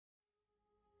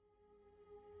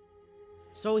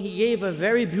So he gave a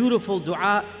very beautiful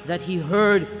dua that he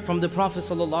heard from the Prophet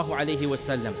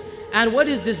ﷺ. And what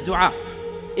is this dua?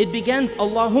 It begins,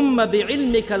 Allahumma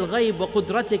bi'ilmika al-ghayb wa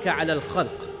qudratika ala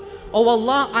al-khalq. Oh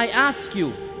Allah, I ask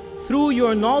you, through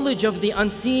your knowledge of the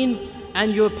unseen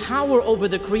and your power over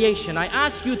the creation, I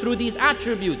ask you through these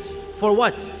attributes, for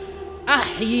what?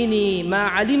 أحيني ما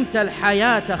علمت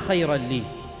الحياة خيرا لي.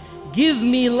 Give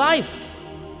me life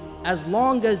as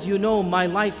long as you know my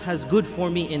life has good for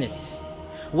me in it.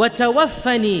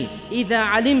 وتوفني إذا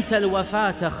علمت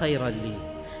الوفاة خيرا لي.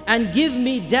 And give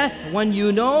me death when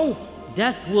you know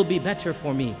death will be better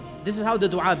for me. This is how the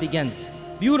dua begins.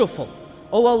 Beautiful.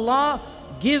 Oh Allah,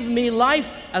 give me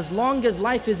life as long as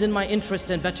life is in my interest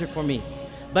and better for me.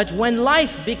 But when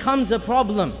life becomes a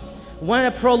problem, when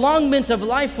a prolongment of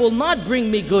life will not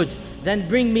bring me good, then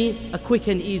bring me a quick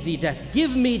and easy death.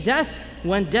 Give me death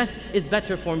when death is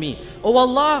better for me. Oh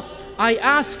Allah, I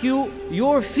ask you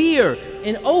your fear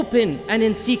in open and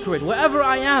in secret. Wherever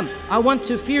I am, I want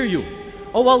to fear you.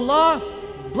 Oh Allah,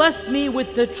 bless me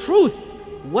with the truth,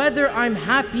 whether I'm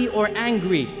happy or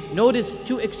angry. Notice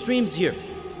two extremes here.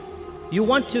 You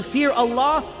want to fear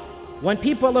Allah when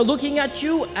people are looking at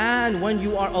you and when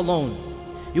you are alone.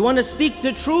 You want to speak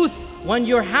the truth when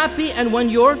you're happy and when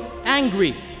you're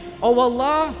angry. Oh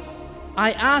Allah,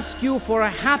 I ask you for a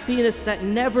happiness that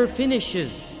never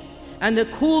finishes and a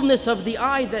coolness of the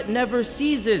eye that never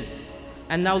ceases.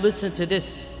 And now listen to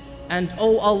this. And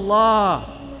oh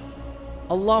Allah,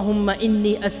 Allahumma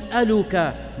inni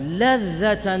as'aluka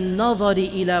ladhata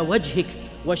an-nadhari ila wajhik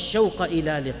wash-shawqa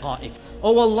ila liqa'ik.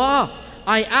 Oh Allah,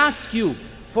 I ask you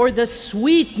for the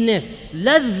sweetness,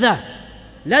 ladha,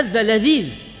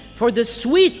 ladhid, for the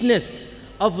sweetness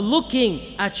of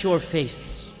looking at your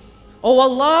face. Oh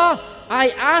Allah,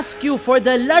 I ask you for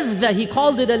the ladha, he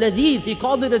called it a ladhid, he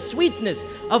called it a sweetness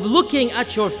of looking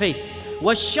at your face.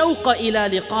 وَالشَّوْقَ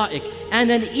إِلَى لِقَائِكَ, and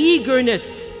an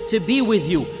eagerness to be with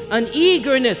you, an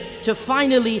eagerness to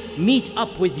finally meet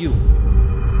up with you.